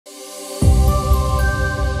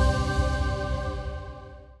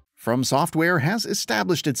FromSoftware has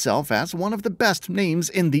established itself as one of the best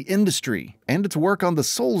names in the industry, and its work on the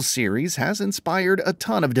Souls series has inspired a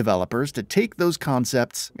ton of developers to take those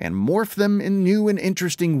concepts and morph them in new and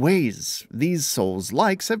interesting ways. These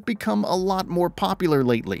Soulslikes have become a lot more popular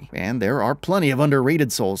lately, and there are plenty of underrated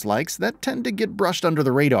Soulslikes that tend to get brushed under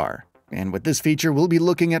the radar. And with this feature, we'll be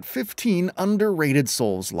looking at 15 underrated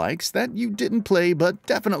Soulslikes that you didn't play but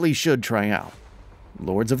definitely should try out.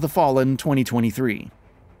 Lords of the Fallen 2023.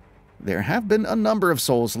 There have been a number of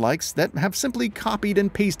Soulslikes that have simply copied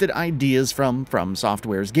and pasted ideas from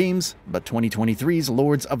FromSoftware's games, but 2023's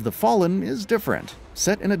Lords of the Fallen is different.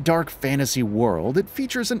 Set in a dark fantasy world, it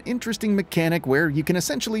features an interesting mechanic where you can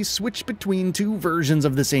essentially switch between two versions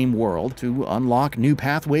of the same world to unlock new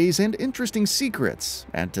pathways and interesting secrets.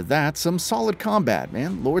 Add to that some solid combat,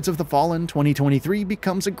 and Lords of the Fallen 2023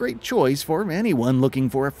 becomes a great choice for anyone looking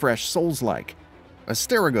for a fresh Souls-like.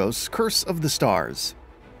 Asterigos: Curse of the Stars.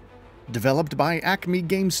 Developed by Acme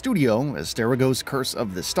Game Studio, Asterigos: Curse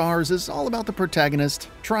of the Stars is all about the protagonist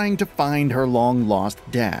trying to find her long-lost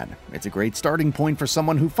dad. It's a great starting point for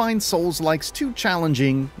someone who finds Souls-likes too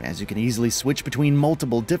challenging, as you can easily switch between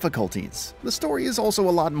multiple difficulties. The story is also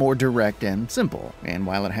a lot more direct and simple, and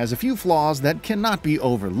while it has a few flaws that cannot be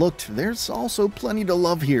overlooked, there's also plenty to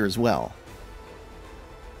love here as well.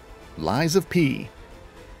 Lies of P.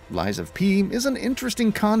 Lies of P is an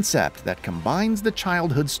interesting concept that combines the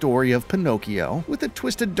childhood story of Pinocchio with a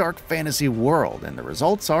twisted dark fantasy world, and the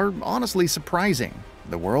results are honestly surprising.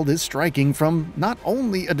 The world is striking from not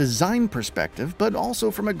only a design perspective, but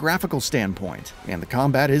also from a graphical standpoint, and the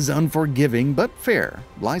combat is unforgiving but fair.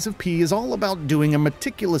 Lies of P is all about doing a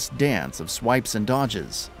meticulous dance of swipes and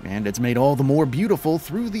dodges, and it's made all the more beautiful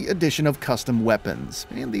through the addition of custom weapons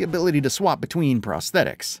and the ability to swap between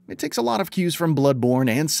prosthetics. It takes a lot of cues from Bloodborne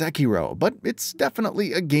and Sekiro, but it's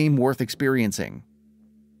definitely a game worth experiencing.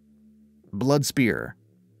 Bloodspear.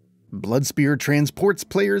 Bloodspear transports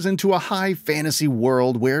players into a high fantasy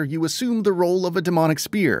world where you assume the role of a demonic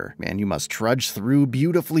spear, and you must trudge through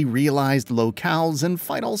beautifully realized locales and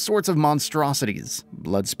fight all sorts of monstrosities.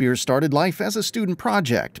 Bloodspear started life as a student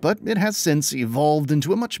project, but it has since evolved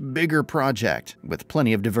into a much bigger project, with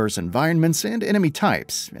plenty of diverse environments and enemy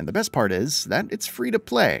types, and the best part is that it's free to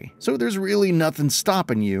play, so there's really nothing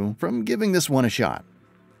stopping you from giving this one a shot.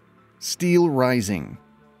 Steel Rising.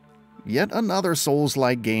 Yet another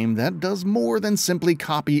Souls-like game that does more than simply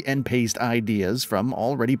copy and paste ideas from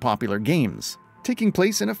already popular games. Taking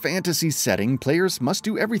place in a fantasy setting, players must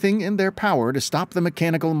do everything in their power to stop the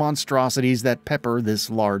mechanical monstrosities that pepper this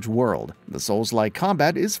large world. The Souls-like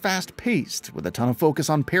combat is fast-paced, with a ton of focus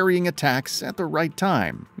on parrying attacks at the right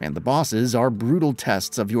time, and the bosses are brutal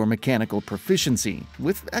tests of your mechanical proficiency.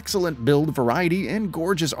 With excellent build variety and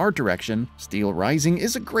gorgeous art direction, Steel Rising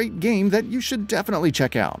is a great game that you should definitely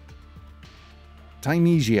check out.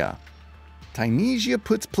 Nioh. Nioh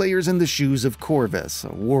puts players in the shoes of Corvus,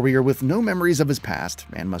 a warrior with no memories of his past,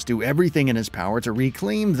 and must do everything in his power to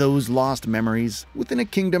reclaim those lost memories within a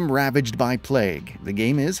kingdom ravaged by plague. The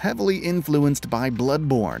game is heavily influenced by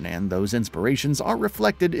Bloodborne, and those inspirations are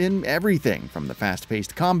reflected in everything from the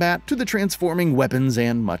fast-paced combat to the transforming weapons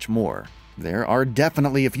and much more. There are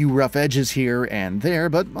definitely a few rough edges here and there,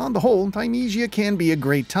 but on the whole, Nioh can be a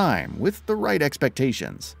great time with the right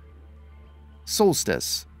expectations.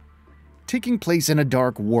 Solstice. Taking place in a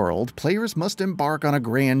dark world, players must embark on a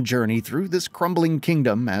grand journey through this crumbling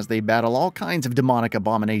kingdom as they battle all kinds of demonic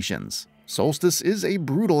abominations. Solstice is a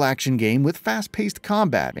brutal action game with fast-paced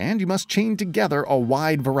combat, and you must chain together a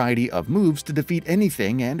wide variety of moves to defeat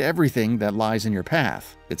anything and everything that lies in your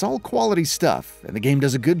path. It's all quality stuff, and the game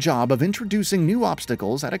does a good job of introducing new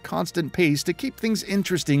obstacles at a constant pace to keep things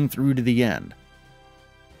interesting through to the end.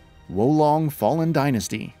 Wolong Fallen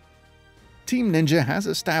Dynasty. Team Ninja has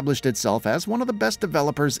established itself as one of the best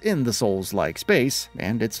developers in the Souls-like space,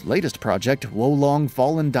 and its latest project, Wolong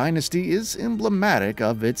Fallen Dynasty, is emblematic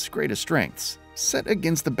of its greatest strengths. Set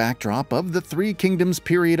against the backdrop of the Three Kingdoms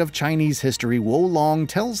period of Chinese history, Wolong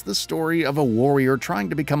tells the story of a warrior trying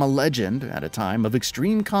to become a legend at a time of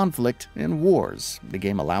extreme conflict and wars. The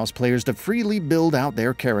game allows players to freely build out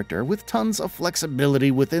their character with tons of flexibility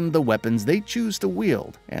within the weapons they choose to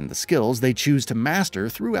wield and the skills they choose to master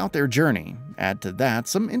throughout their journey. Add to that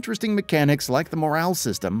some interesting mechanics like the morale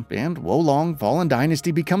system, and Wolong Fallen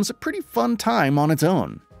Dynasty becomes a pretty fun time on its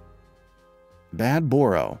own. Bad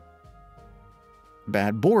Boro.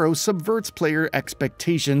 Bad Boro subverts player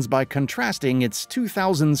expectations by contrasting its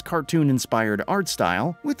 2000s cartoon-inspired art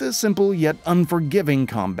style with a simple yet unforgiving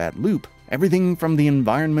combat loop. Everything from the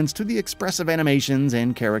environments to the expressive animations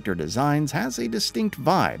and character designs has a distinct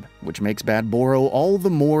vibe, which makes Bad Boro all the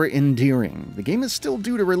more endearing. The game is still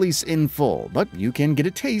due to release in full, but you can get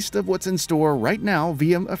a taste of what's in store right now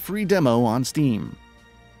via a free demo on Steam.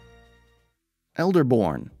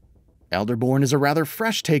 Elderborn. Elderborn is a rather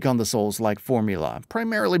fresh take on the Souls-like formula,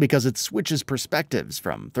 primarily because it switches perspectives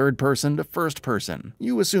from third-person to first-person.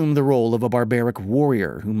 You assume the role of a barbaric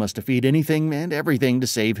warrior who must defeat anything and everything to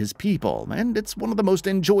save his people, and it's one of the most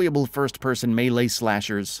enjoyable first-person melee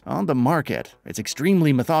slashers on the market. It's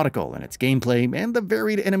extremely methodical in its gameplay, and the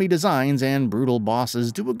varied enemy designs and brutal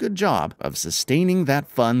bosses do a good job of sustaining that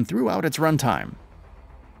fun throughout its runtime.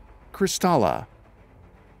 Crystalla.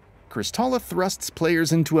 Crystalla thrusts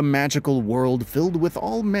players into a magical world filled with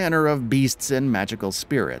all manner of beasts and magical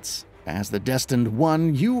spirits. As the Destined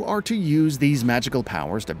One, you are to use these magical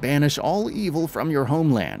powers to banish all evil from your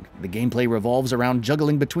homeland. The gameplay revolves around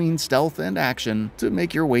juggling between stealth and action to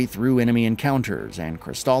make your way through enemy encounters, and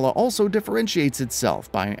Crystalla also differentiates itself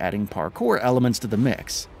by adding parkour elements to the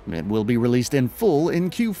mix. It will be released in full in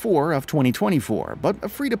Q4 of 2024, but a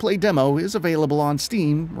free-to-play demo is available on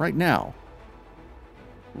Steam right now.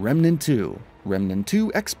 Remnant 2. Remnant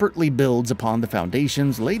 2 expertly builds upon the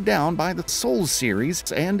foundations laid down by the Souls series,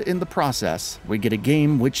 and in the process, we get a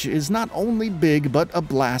game which is not only big but a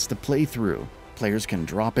blast to play through. Players can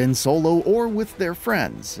drop in solo or with their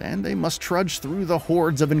friends, and they must trudge through the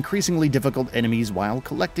hordes of increasingly difficult enemies while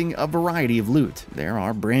collecting a variety of loot. There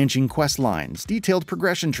are branching quest lines, detailed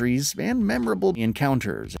progression trees, and memorable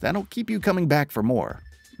encounters that'll keep you coming back for more.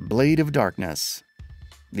 Blade of Darkness.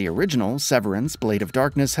 The original Severance Blade of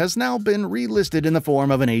Darkness has now been relisted in the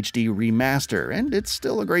form of an HD remaster, and it's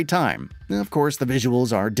still a great time. Of course, the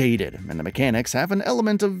visuals are dated, and the mechanics have an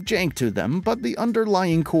element of jank to them, but the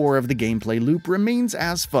underlying core of the gameplay loop remains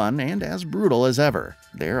as fun and as brutal as ever.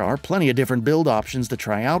 There are plenty of different build options to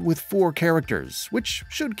try out with 4 characters, which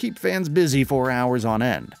should keep fans busy for hours on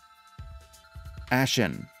end.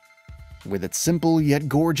 Ashen. With its simple yet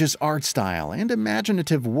gorgeous art style and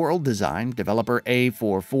imaginative world design, developer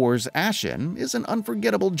A44's Ashen is an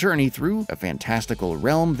unforgettable journey through a fantastical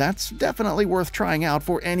realm that's definitely worth trying out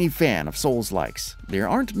for any fan of Soulslikes. There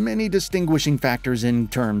aren't many distinguishing factors in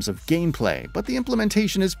terms of gameplay, but the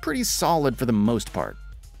implementation is pretty solid for the most part.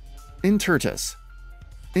 Intertus.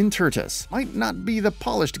 Intertus might not be the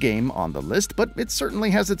polished game on the list, but it certainly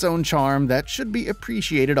has its own charm that should be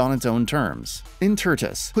appreciated on its own terms.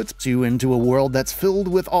 Intertus puts you into a world that's filled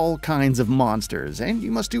with all kinds of monsters, and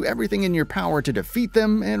you must do everything in your power to defeat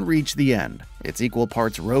them and reach the end. It's equal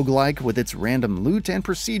parts roguelike with its random loot and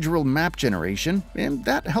procedural map generation, and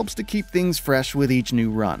that helps to keep things fresh with each new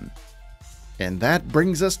run. And that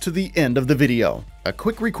brings us to the end of the video. A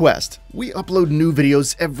quick request: we upload new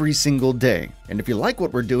videos every single day, and if you like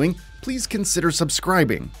what we're doing, please consider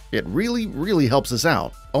subscribing. It really helps us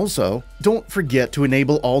out. Also, don't forget to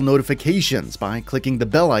enable all notifications by clicking the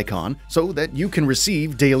bell icon so that you can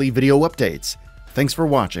receive daily video updates. Thanks for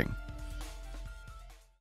watching.